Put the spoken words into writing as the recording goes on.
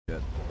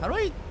How do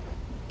I...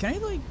 Can I,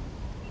 like...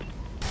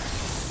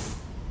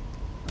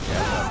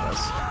 Yeah,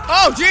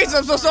 oh, jeez,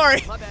 I'm so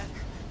sorry!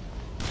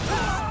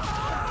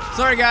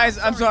 Sorry, guys.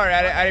 I'm sorry.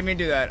 I didn't mean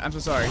to do that. I'm so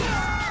sorry.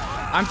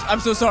 I'm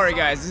so sorry,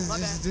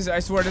 guys. This I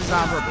swear this is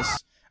not on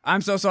purpose.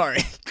 I'm so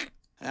sorry.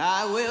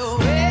 I will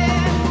wait,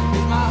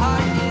 'cause my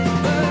heart is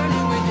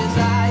burning with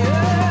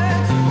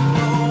desire to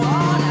go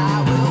on.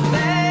 I will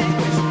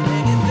vanquish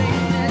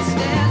anything that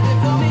stands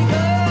before me.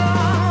 Go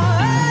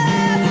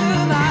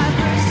my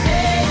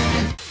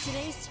persistence.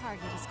 Today's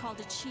target is called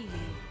a Chiyu.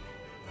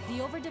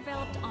 The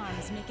overdeveloped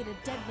arms make it a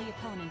deadly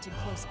opponent in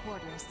close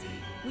quarters.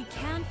 We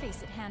can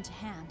face it hand to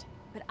hand,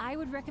 but I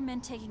would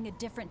recommend taking a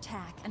different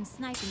tack and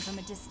sniping from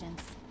a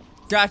distance.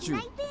 Got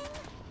you.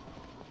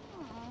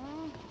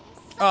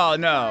 Oh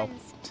no.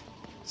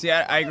 See,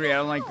 I agree.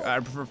 I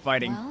prefer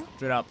fighting. Well,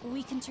 straight up.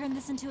 We can turn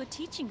this into a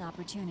teaching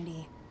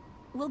opportunity.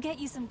 We'll get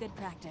you some good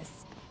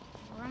practice.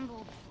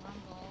 Grumble,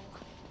 grumble.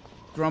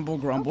 Grumble,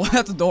 grumble.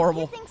 That's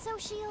adorable. You think so,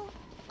 Shield?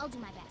 I'll do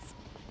my best.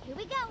 Here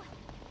we go.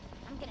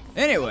 I'm gonna.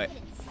 Anyway,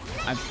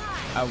 I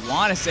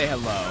want to say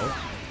hello.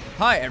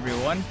 Hi,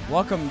 everyone.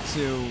 Welcome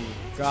to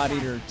God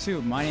Eater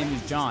 2. My name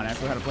is John. I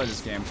forgot how to play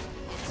this game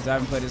because I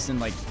haven't played this in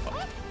like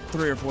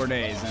 3 or 4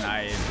 days, and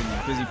I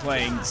have been busy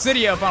playing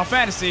City of Final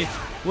Fantasy,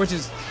 which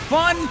is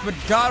fun, but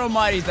God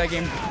Almighty, that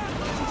game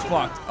is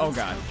fucked. Oh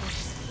God.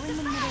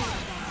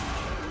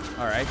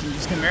 All right, can you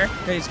just come here?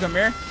 Can you just come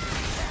here?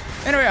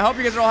 Anyway, I hope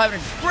you guys are all having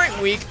a great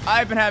week.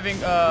 I've been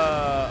having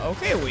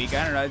okay week.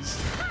 I don't know. It's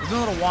been a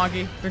little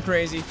wonky. Been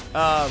crazy.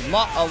 A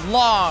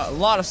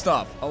lot of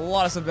stuff. A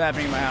lot of stuff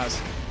happening in my house,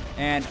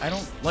 and I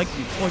don't like to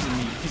be poisoned,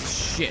 you piece of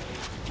shit.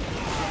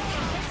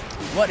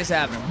 What is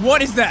happening?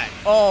 What is that?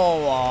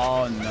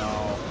 Oh no. Oh no.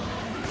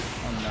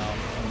 Oh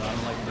no. I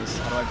don't like this.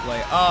 How do I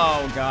play?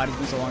 Oh God, it's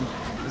been so long.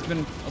 It's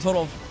been a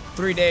total of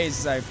 3 days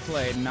since I've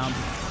played, and now I'm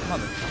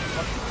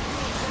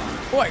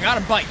motherfucker. Oh, I got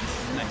a bite.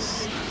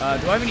 Nice.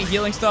 Do I have any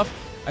healing stuff?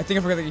 I think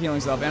I forgot the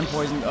healing stuff. And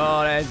poison.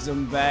 Oh, that's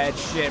some bad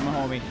shit, my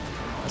homie.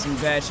 That's some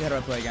bad shit. How do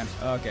I play again?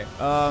 Okay.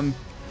 What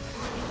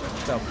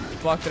the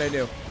fuck did I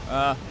do?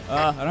 I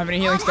don't have any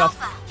healing stuff.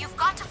 Alpha, you've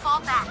got to fall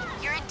back.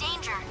 You're in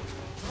danger.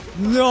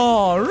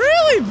 No,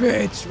 really,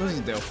 bitch? What does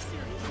it do?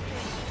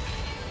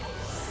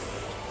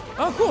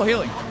 Oh, cool,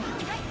 healing.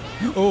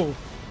 Oh.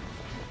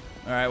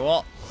 Alright,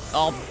 well,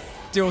 I'll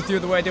deal with you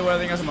the way I deal with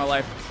everything else in my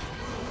life.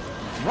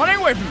 Running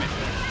away from it.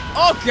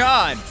 Oh,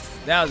 God.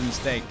 That was a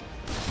mistake.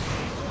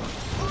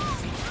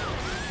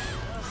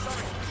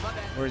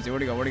 Where is he?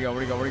 Where'd he go? Where'd he go?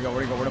 Where'd he go? Where'd he go?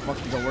 Where'd he go? Where the fuck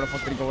did he go? Where the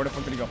fuck did he go? Where the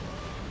fuck did he go?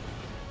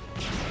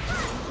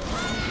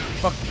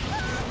 Fuck.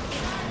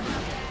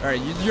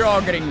 Alright, you're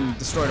all getting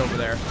destroyed over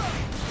there.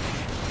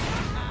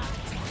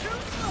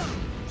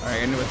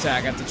 Alright, a new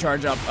attack. I have to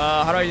charge up.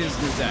 How do I use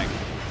this new attack?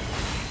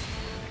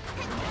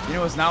 You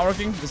know what's not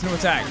working? This new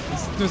attack.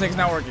 This new attack is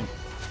not working.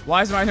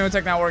 Why is my new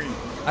attack not working?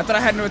 I thought I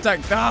had a new attack.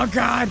 Oh,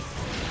 God.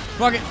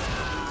 Fuck it.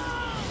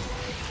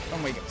 Oh,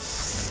 my God.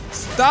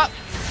 Stop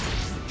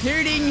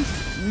hitting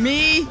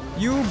me,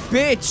 you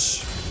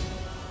bitch.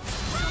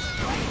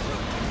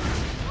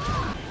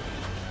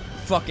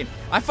 Fucking.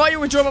 I fought you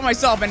with Joe by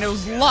myself, and it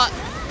was a lot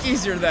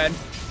easier then.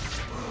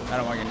 I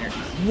don't want to get in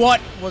here.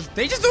 What was...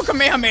 They just do a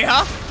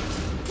Kamehameha?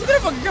 Who did a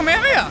fucking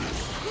Kamehameha?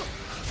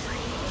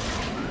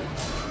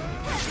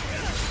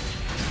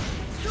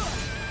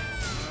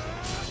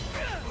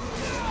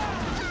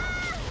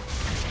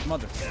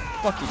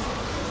 Motherfucking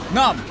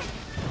numb.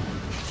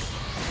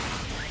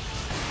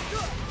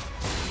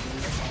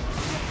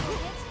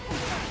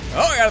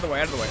 Oh, out of the way,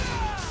 out of the way.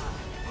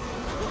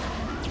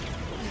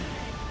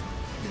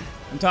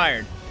 I'm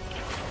tired.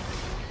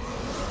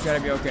 It's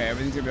gotta be okay.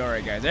 Everything's gonna be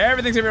alright, guys.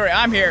 Everything's gonna be alright.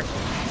 I'm here.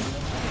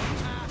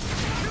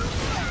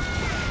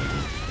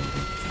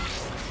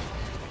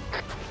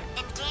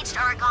 Engaged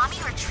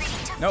origami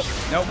retreating to Nope,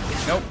 nope,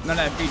 nope. None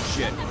of that feed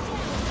shit.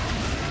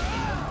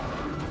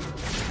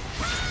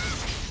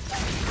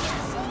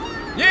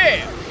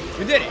 Yeah!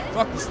 We did it.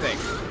 Fuck this thing.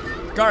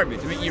 Garbage.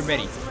 Let me eat your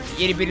bitty.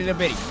 Itty bitty little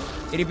bitty.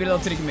 Itty bitty little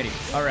titty committee.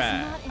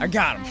 Alright. I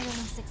got him.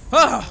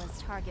 Oh,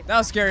 that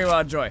was scary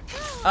while joy.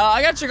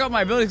 I gotta check out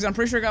my abilities because I'm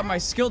pretty sure I got my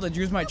skill to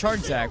use my charge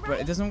attack, but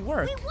it doesn't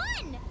work. We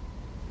won!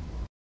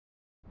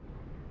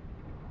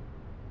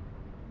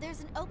 There's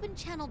an open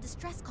channel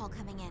distress call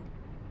coming in.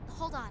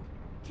 Hold on.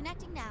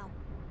 Connecting now.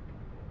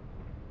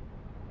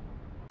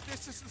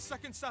 This is the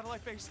second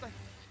satellite base.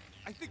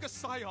 I think a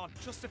Scion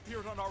just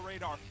appeared on our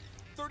radar.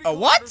 30 A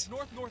what? kilometers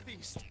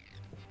north-northeast.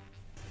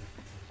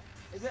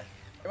 Is it?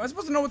 Am I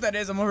supposed to know what that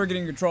is? I'm over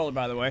getting a controller,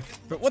 by the way.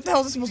 But what the hell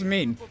is this supposed to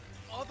mean?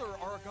 Other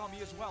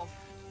origami as well,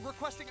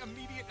 requesting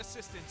immediate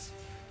assistance.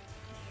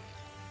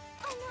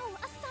 Oh no,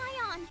 a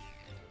Scion!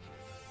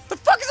 The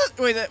fuck is this?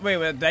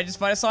 Wait, did I just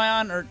find a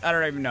Scion? Or I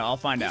don't even know. I'll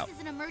find out. This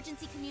is an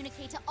emergency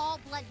communique to all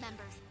blood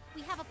members.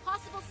 We have a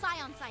possible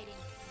Scion sighting.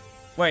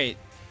 Wait.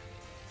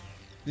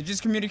 Did you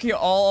just communicate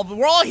all of them?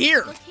 We're all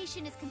here!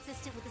 Location is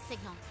consistent with the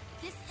signal.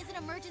 This is an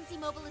emergency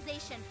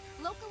mobilization.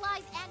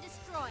 Localize and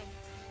destroy.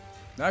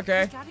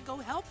 Okay. We gotta go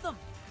help them.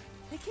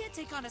 They can't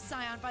take on a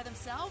Scion by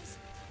themselves.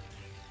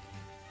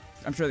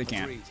 I'm sure they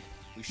can. Agreed.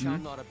 We shall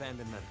not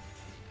abandon them.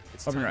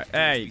 It's Open time right. to do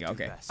There what you we go. do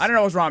Okay. best. I don't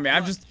know what's wrong with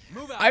me.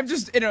 Move out. I'm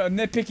just in a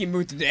nitpicky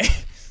mood today.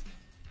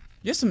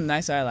 You have some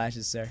nice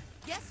eyelashes, sir.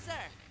 Yes, sir.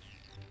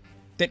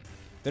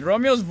 Did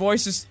Romeo's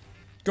voice just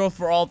go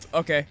for all?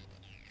 Okay.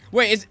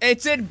 Wait,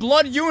 it said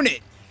blood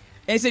unit,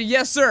 and it said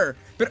yes, sir.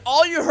 But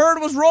all you heard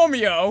was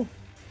Romeo.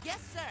 Yes,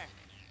 sir.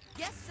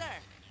 Yes, sir.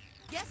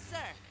 Yes, sir.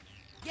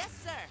 Yes,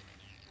 sir.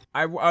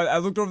 I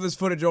looked over this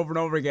footage over and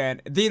over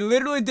again. They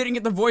literally didn't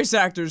get the voice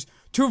actors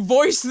to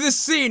voice this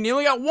scene. They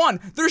only got one.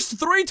 There's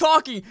 3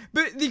 talking,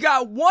 but they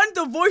got 1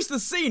 to voice the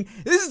scene.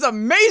 This is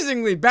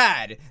amazingly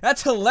bad.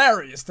 That's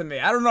hilarious to me.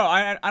 I don't know.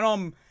 I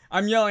know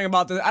I'm yelling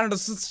about this. I don't know.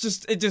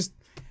 It just.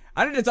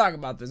 I need to talk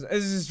about this.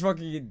 It's just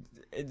fucking.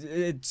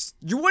 It's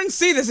you wouldn't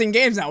see this in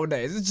games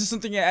nowadays. It's just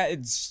something.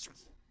 It's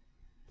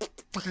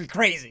fucking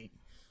crazy.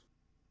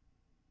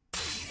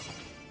 All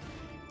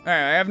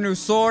right, I have a new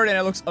sword and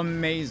it looks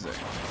amazing.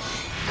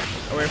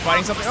 Oh, we're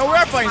fighting something. Oh, we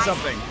are fighting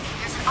something.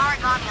 There's an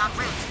origami en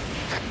route.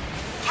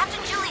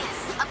 Captain Julius,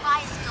 a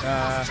bioskill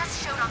pulse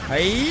just showed on the radar.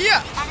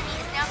 Hiya! The enemy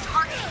is now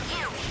targeting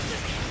you.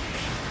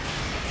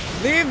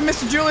 Leave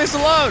Mr. Julius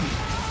alone.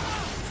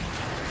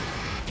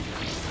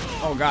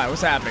 Oh God,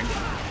 what's happening?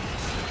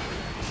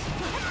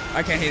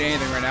 I can't hit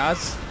anything right now.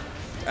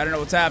 I don't know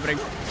what's happening.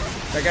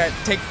 I gotta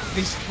take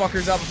these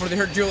fuckers out before they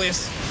hurt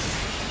Julius.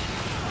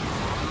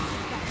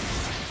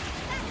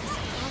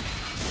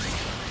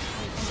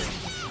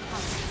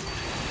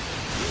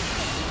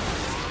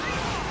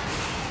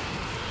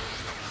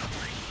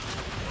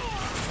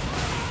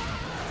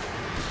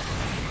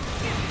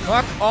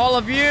 Fuck all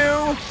of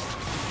you!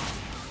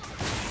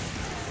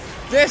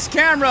 This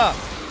camera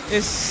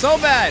is so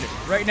bad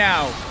right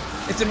now.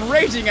 It's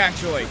enraging,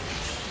 actually.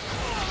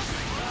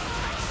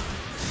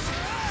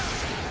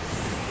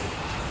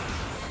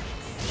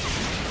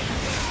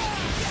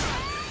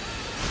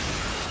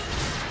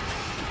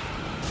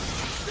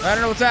 I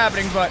don't know what's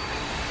happening, but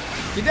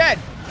you're dead.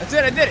 That's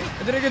it. I did it.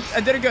 I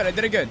did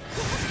it good.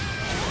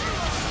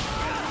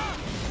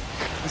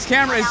 This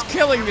camera is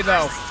killing me,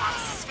 though.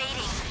 Status is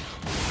fading.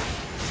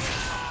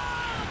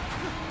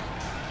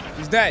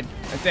 He's dead,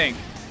 I think.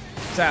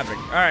 What's happening?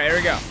 Alright, here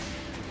we go.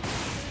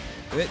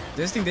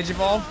 This thing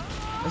digivolve?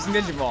 This thing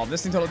digivolve.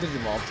 This thing totally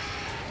digivolved.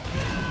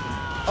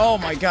 Oh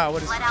my God,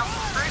 what is... Let out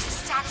burst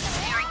status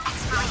is nearing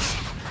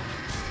expiration.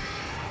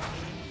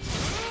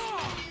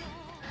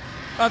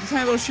 Oh, it's a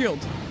tiny little shield.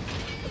 I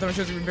thought my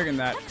shields would be bigger than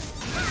that.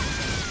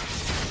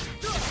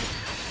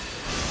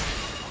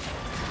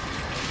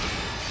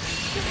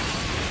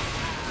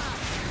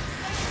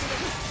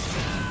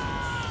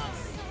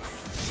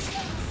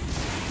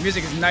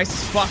 Music is nice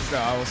as fuck, though,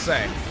 I will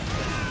say.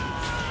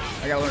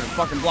 I gotta learn to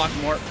fucking block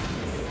more.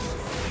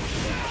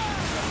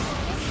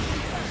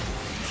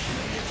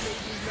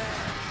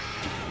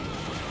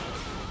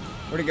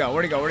 Where'd he go?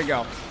 Where'd he go? Where'd he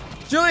go?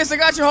 Julius, I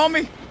got you,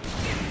 homie!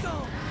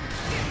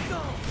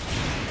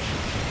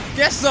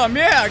 Get some,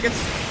 yeah!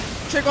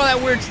 Check all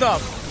that weird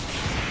stuff.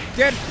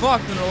 Get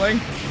fucked, underling.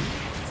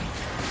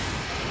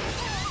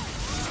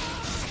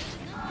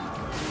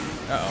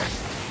 Uh-oh.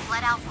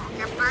 Blood Alpha,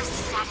 your burst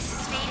status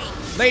is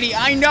fading. Lady,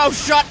 I know,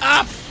 shut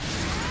up!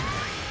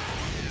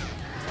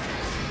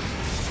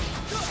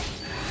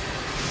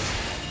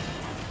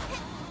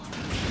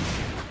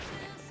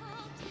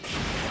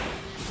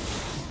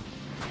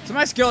 So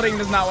my skill rating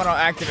does not want to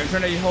activate. I'm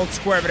trying to hold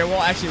square, but it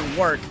won't actually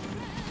work.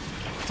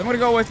 So I'm gonna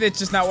go with it's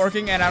just not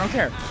working, and I don't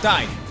care.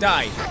 Die,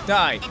 die,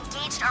 die.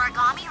 Engaged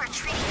origami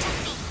retreating to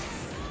feet.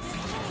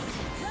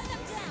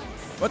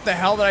 What the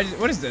hell did I just,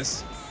 what is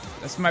this?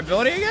 That's my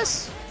ability, I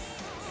guess?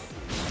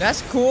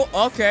 That's cool.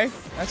 Okay,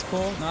 that's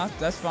cool. No,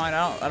 that's fine.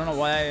 I don't know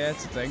why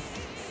that's a thing.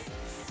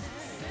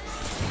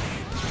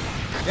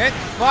 Get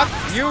fuck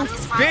you,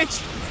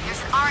 bitch!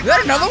 Is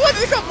that another one?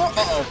 They got more.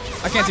 Uh-oh.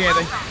 I can't see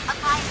anything. A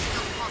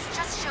bioskill pulse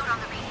just showed on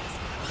the radius.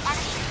 The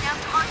enemy is now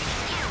targeting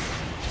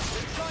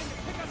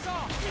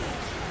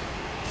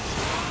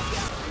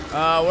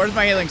you. Where's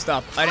my healing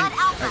stuff? I didn't.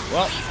 Blood Alpha, Alright,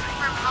 well, please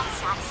confirm health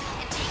status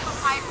and take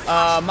required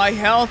precautions. my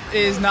health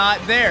is not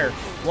there.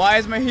 Why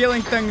is my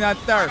healing thing not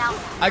there?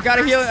 I got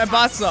a healing. I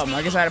bought some.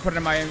 I guess I had to put it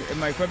in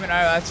my equipment.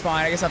 That's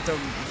fine. I guess I have to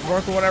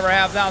work with whatever I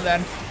have now.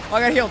 Then. Oh,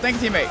 I got healed.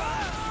 Thank you, teammate.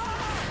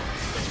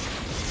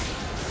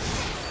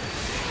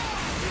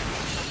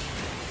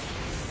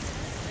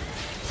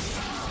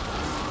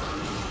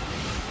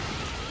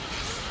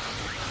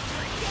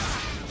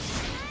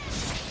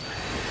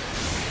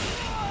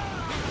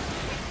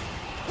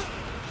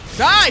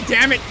 Die,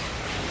 damn it!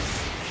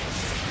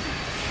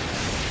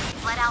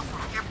 Blood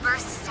Alpha, your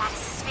burst status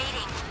is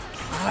fading.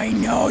 I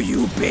know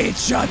you,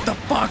 bitch. Shut the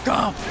fuck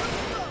up.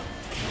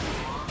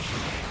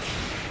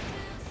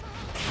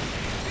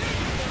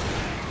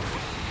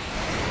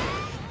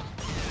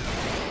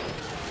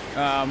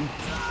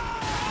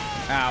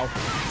 Ow.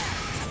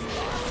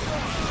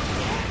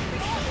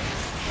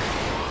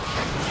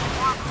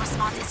 Warp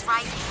response is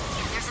rising.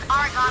 There's an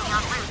origami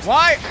en route.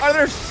 Why are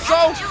there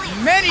so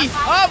many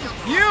of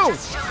you?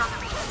 Just showed on the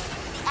radius.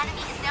 The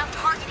enemy is now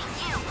targeting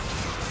you.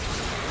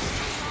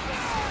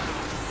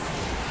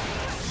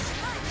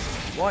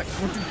 Why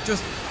won't you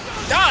just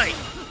die?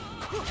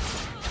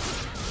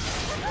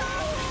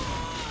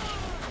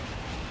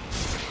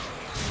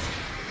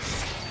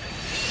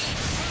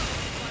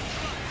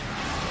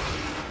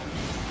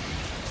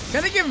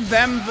 Can I give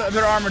them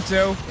their armor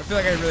too? I feel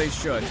like I really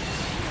should.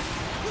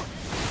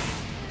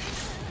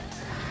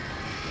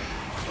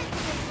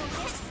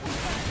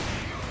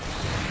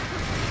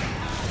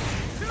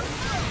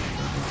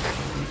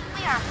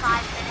 We are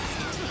 5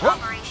 minutes into the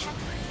operation.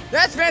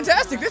 That's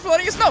fantastic. This is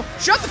letting us know.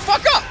 Shut the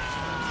fuck up.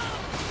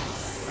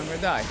 I'm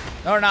gonna die.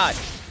 No, or not.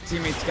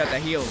 Teammates got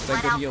that heal.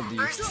 That good heal, dude.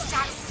 Burst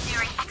status is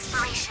nearing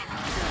expiration.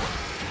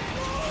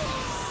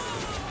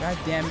 God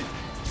damn it.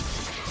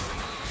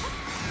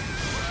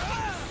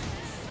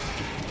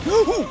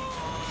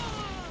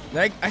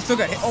 Like, I still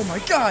got hit. Oh my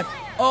god.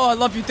 Oh, I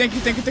love you. Thank you,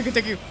 thank you, thank you,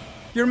 thank you.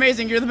 You're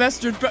amazing. You're the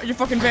best. You're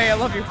fucking bae. I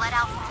love you. Blood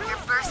Alpha, your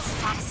burst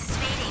status is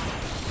fading.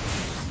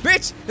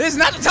 Bitch, this is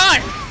not the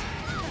time.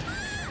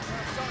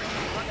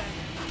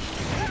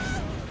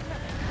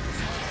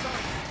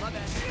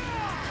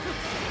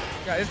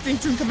 God, this thing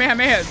shooting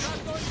Kamehamehas.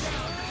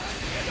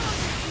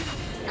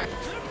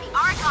 The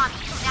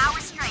origami is now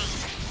restrained.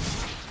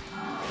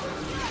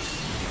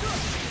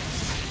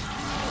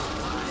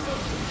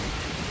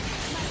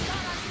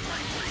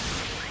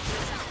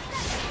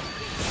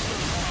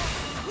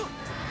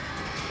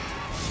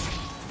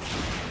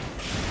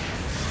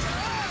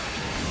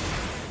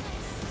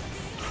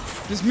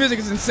 This music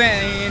is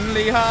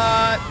insanely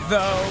hot,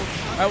 though.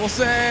 I will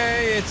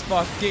say it's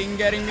fucking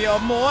getting me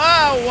up more.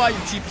 Ow, why you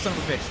cheap son of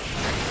a bitch?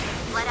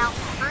 Blood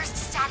Alpha, burst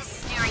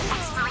status is nearing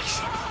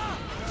expiration.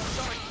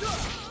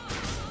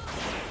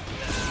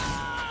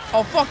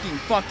 Oh, fucking,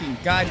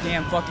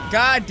 goddamn,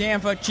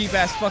 cheap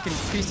ass fucking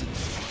piece of.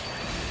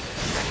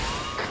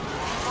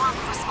 Warm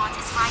response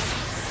is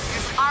rising.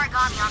 There's an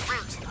origami en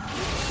route.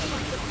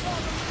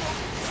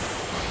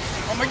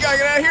 Oh my god,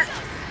 get out of here!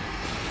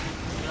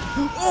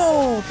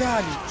 Oh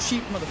god, you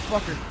cheap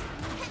motherfucker.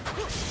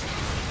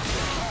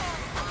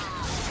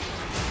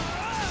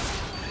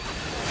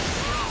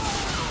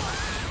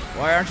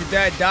 Why aren't you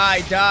dead?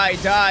 Die, die,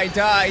 die,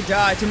 die,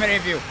 die. Too many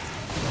of you.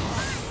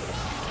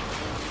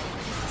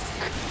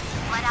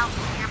 Blood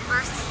Alpha, your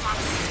burst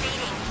status is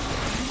fading.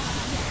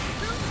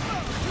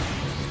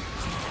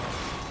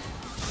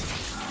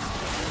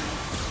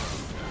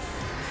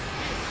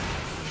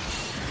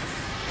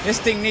 This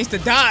thing needs to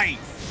die.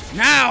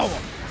 Now!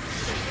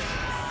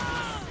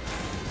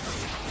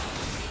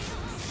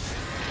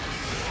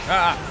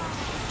 Ah,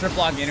 trip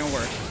log in, it'll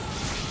work.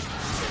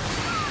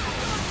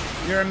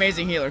 You're an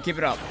amazing healer. Keep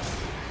it up.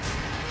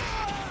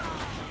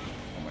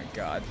 Oh my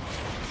god.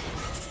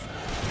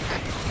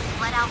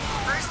 Blood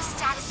Alpha, burst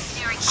status is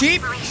nearing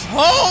Cheap expiration.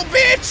 hole,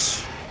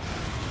 bitch!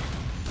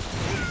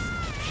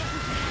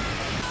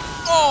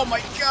 Oh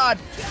my god.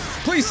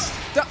 Please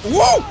stop.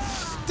 Whoa!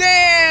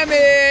 Damn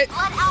it!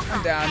 Blood Alpha,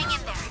 I'm down. hang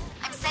in there.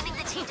 I'm sending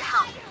the team to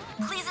help.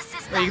 Please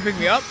assist Wait, you them. can pick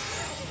me up?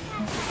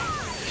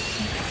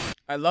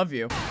 I love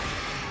you.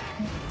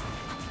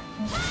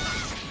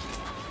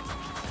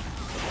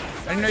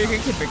 I didn't know you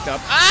could get picked up.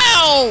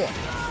 Ow!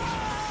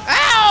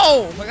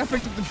 Ow! I got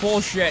picked up the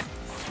bullshit.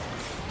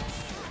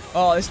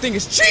 Oh, this thing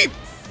is cheap!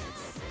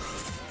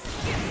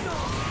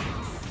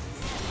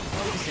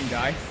 Why would this thing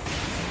die?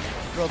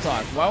 Real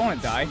talk. Why won't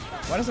it die?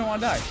 Why doesn't it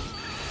want to die?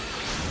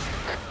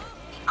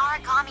 The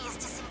origami is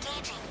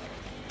disengaging.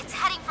 It's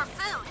heading for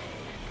food.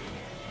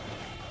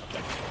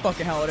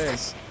 Fucking hell it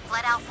is.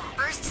 Blood Alpha,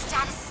 burst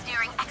status is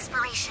nearing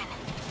expiration.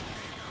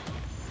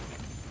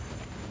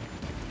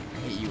 I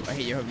hate you. I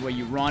hate you the way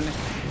you run.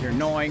 You're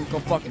annoying. Go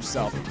fuck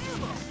yourself.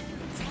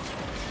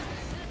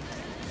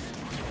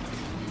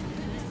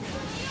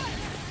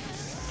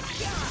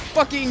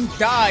 Fucking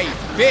die,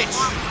 bitch!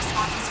 Warm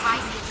response is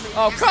rising.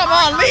 Oh, There's come an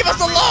on! origami Leave us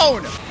en route.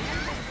 alone!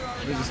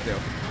 What does this do?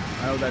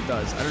 I know what that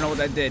does. I don't know what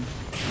that did.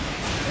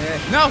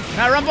 No!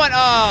 Not run button!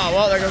 Oh,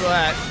 well, there goes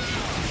that.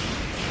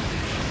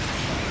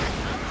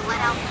 Blood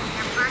Alpha,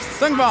 your burst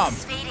Stung status bomb.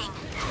 is fading.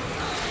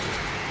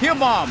 Heal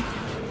bomb!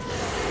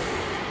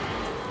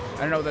 I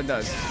don't know what that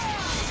does.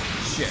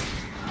 Shit.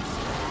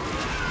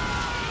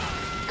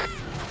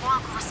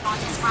 Warm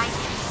response is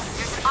rising.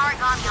 There's an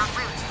origami en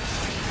route.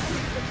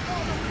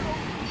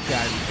 You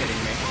gotta be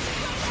kidding me.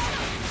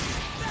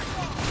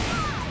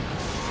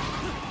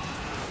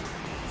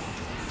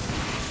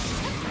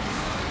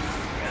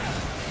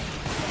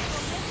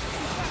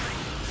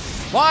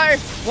 Why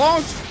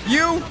won't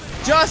you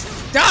just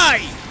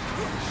die?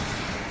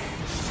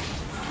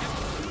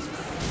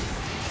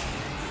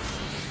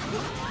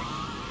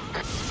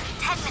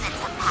 10 minutes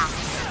have passed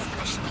since the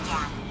mission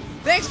began.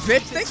 Thanks,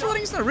 bitch. Thanks for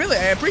letting us know. Really,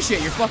 I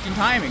appreciate your fucking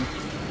timing.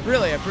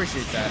 Really, I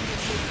appreciate that.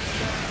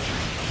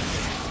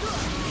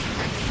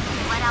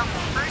 Blood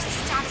Alpha, burst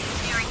status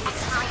is nearing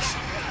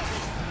expiration.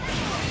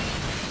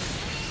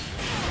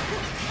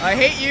 I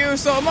hate you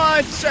so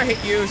much. I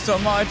hate you so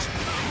much.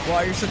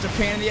 Why you're such a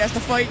pain in the ass to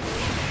fight.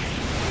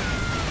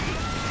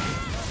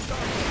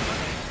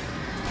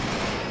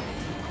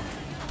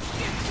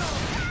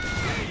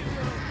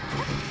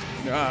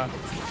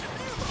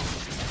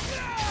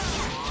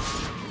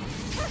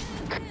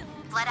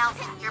 Blood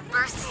Alpha, your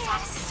burst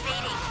status is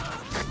fading.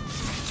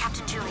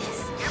 Captain Julius,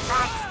 your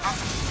bag is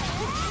empty.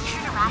 Be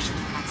sure to ration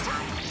them next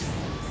time.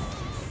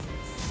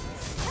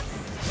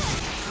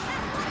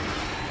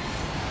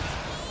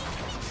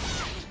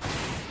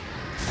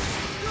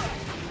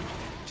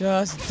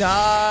 Just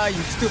die,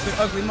 you stupid,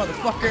 ugly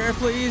motherfucker.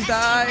 Please 15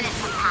 die.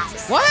 minutes have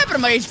passed. What happened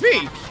to my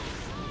HP?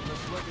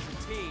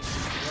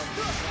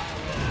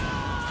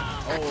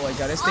 Oh my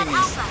god, this Blood thing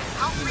Alpha, is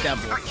health the ratings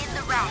devil. are in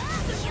the red.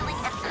 Healing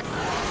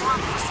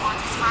warm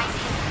response is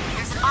rising.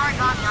 There's an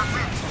origami en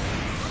route.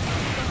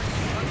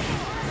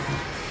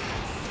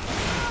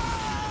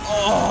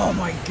 Oh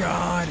my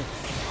god.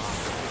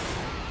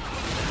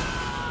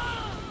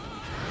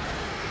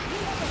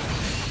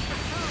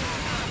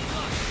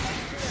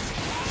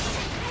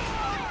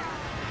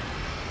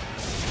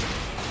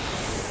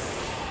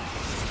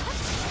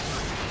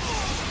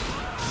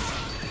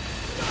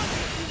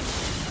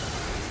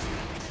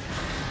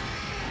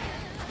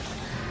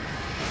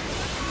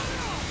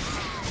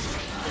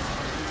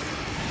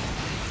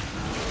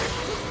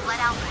 Blood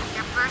Alpha,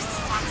 your burst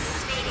status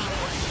is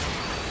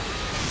fading.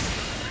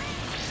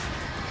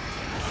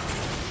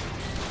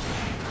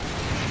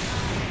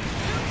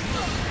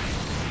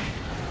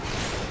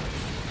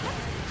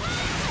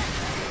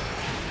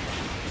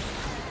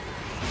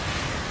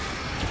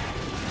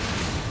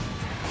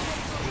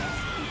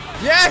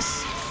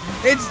 Yes!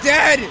 It's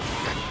dead!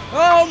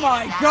 Oh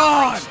my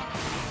god!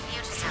 You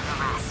deserve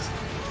a rest.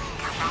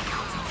 Come back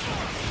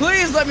home.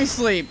 Please let me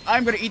sleep.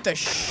 I'm gonna eat the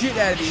shit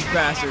out of Be these sure to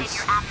hand in bastards.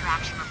 your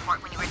after-action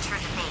report when you return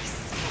to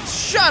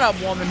base. Shut up,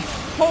 woman.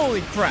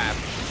 Holy crap.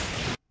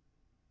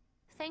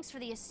 Thanks for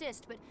the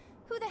assist, but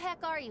who the heck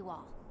are you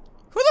all?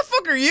 Who the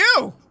fuck are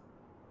you?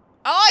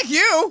 I like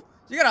you.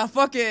 You got a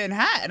fucking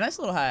hat. A nice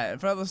little hat. I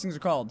forgot what those things are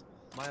called.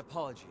 My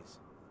apologies.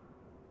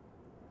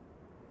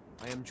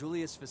 I am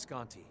Julius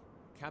Visconti,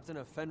 captain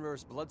of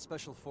Fenrir's Blood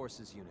Special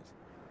Forces unit.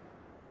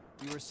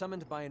 We were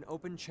summoned by an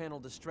open channel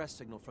distress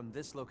signal from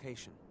this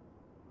location.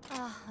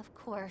 Ah, of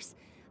course.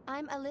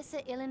 I'm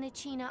Alyssa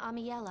Ilinicina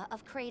Amiela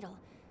of Cradle.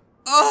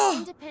 Oh,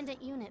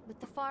 Independent unit with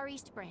the Far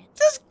East branch.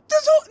 this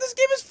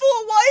game is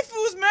full of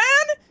waifus,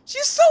 man.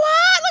 She's so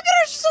hot. Look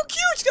at her. She's so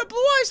cute. She's got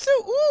blue eyes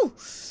too. Ooh.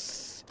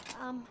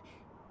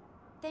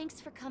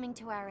 Thanks for coming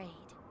to our aid.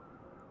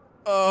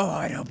 Oh,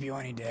 I'd help you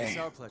any It's day.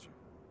 our pleasure.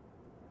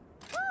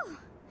 Whew,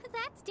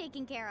 that's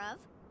taken care of.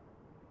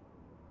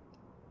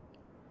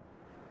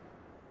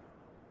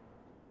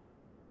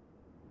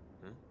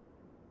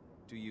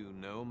 Do you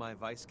know my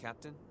vice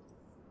captain?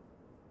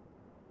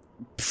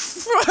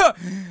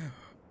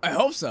 I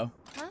hope so.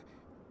 Huh?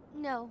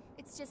 No,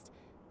 it's just...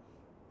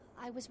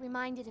 I was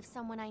reminded of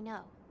someone I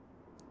know.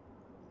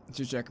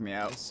 She's checking me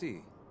I out.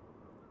 see.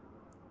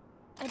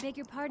 I beg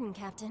your pardon,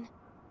 Captain.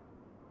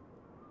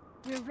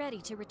 We're ready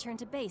to return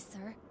to base,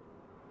 sir.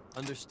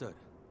 Understood.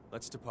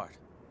 Let's depart.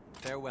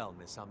 Farewell,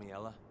 Miss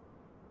Amiela.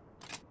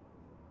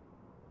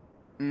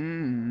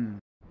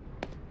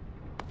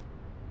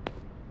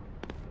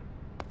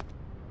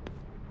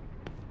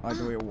 I like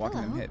the way you're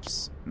walking them hello.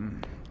 hips.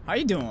 How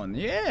you doing?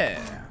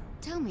 Yeah.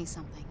 Tell me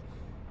something.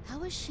 How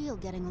is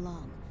S.H.I.E.L.D. getting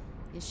along?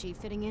 Is she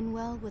fitting in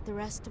well with the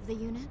rest of the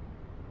unit?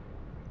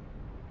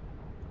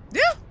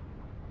 Yeah.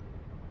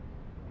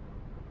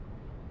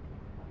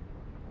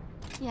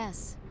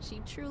 Yes,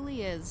 she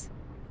truly is.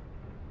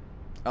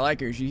 I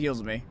like her. She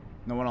heals me.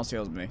 No one else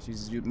heals me.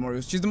 She's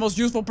the most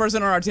useful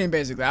person on our team,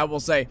 basically. I will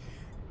say,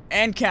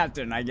 and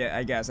captain. I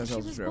guess that's She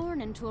also was true.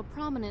 born into a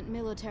prominent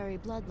military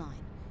bloodline.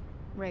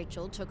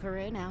 Rachel took her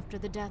in after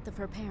the death of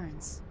her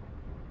parents.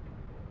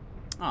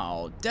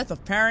 Oh, death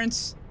of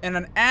parents in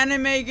an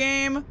anime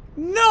game?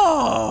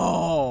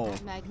 No.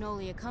 At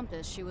Magnolia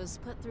Compass, she was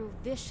put through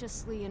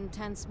viciously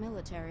intense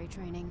military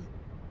training.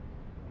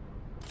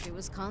 She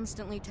was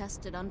constantly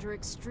tested under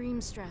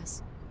extreme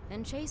stress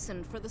and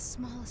chastened for the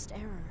smallest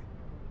error.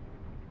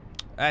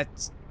 That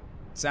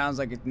sounds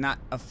like it's not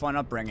a fun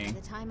By upbringing.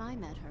 the time I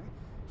met her,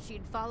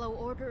 she'd follow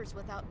orders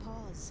without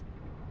pause.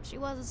 She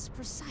was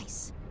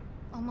precise,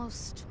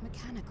 almost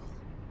mechanical.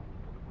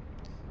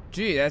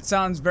 Gee, that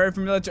sounds very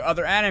familiar to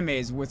other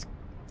animes, with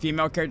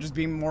female characters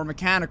being more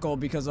mechanical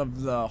because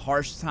of the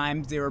harsh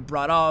times they were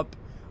brought up,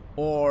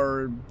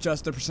 or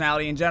just their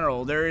personality in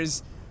general. There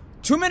is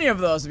too many of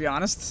those, to be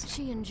honest.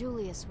 She and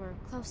Julius were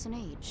close in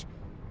age.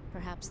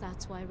 Perhaps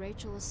that's why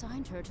Rachel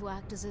assigned her to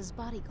act as his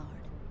bodyguard.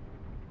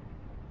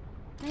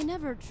 They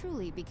never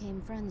truly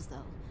became friends,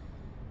 though.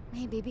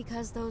 Maybe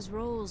because those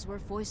roles were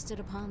foisted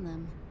upon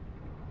them.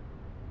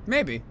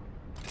 Maybe.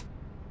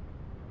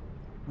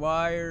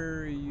 Why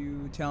are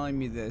you telling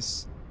me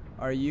this?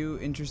 Are you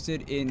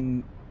interested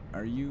in...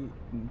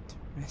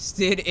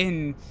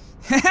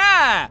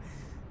 Haha!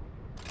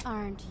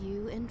 Aren't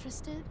you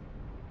interested?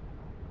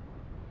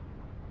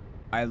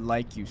 I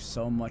like you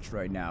so much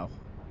right now.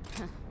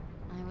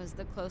 I was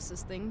the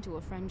closest thing to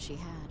a friend she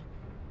had.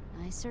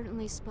 I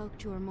certainly spoke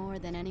to her more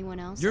than anyone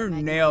else. Your at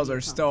Magnolia nails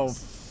are still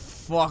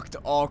Compass. fucked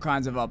all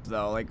kinds of up,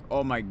 though. Like,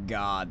 oh my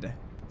god.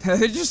 They're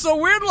just so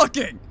weird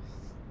looking!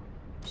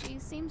 She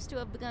seems to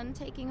have begun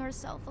taking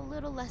herself a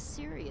little less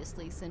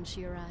seriously since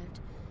she arrived.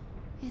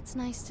 It's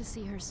nice to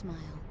see her smile.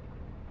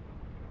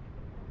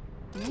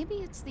 Maybe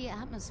it's the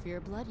atmosphere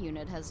Blood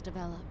Unit has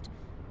developed.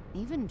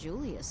 Even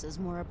Julius is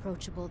more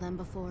approachable than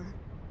before.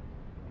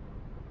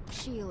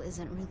 Sheil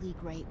isn't really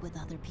great with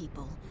other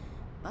people,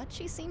 but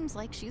she seems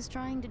like she's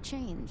trying to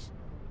change.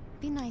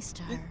 Be nice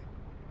to her.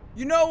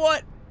 You know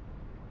what?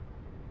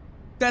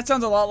 That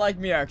sounds a lot like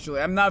me, actually.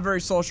 I'm not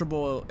very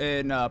sociable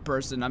in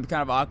person. I'm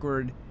kind of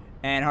awkward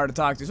and hard to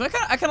talk to. So I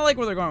kind of like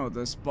where they're going with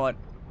this, but...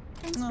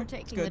 Thanks for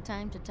taking the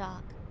time to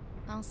talk.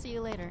 I'll see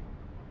you later.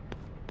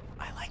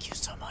 I like you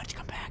so much.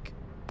 Come back.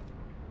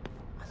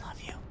 I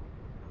love you.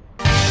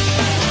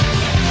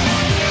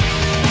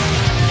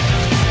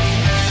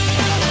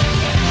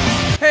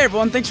 Hey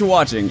everyone, thanks for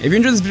watching. If you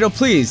enjoyed this video,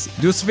 please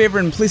do us a favor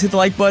and please hit the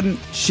like button,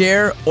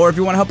 share, or if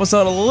you want to help us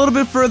out a little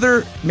bit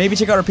further, maybe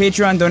check out our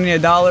Patreon,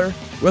 donate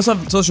 $1. We also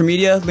have social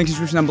media, link in the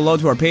description down below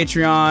to our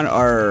Patreon,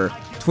 our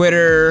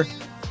Twitter,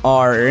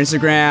 our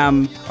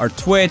Instagram, our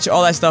Twitch,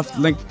 all that stuff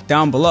linked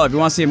down below. If you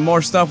want to see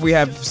more stuff, we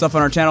have stuff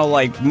on our channel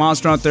like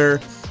Monster Hunter,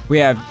 we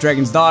have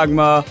Dragon's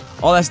Dogma,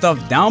 all that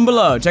stuff down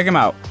below. Check them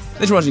out.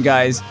 Thanks for watching,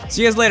 guys.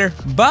 See you guys later.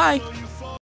 Bye!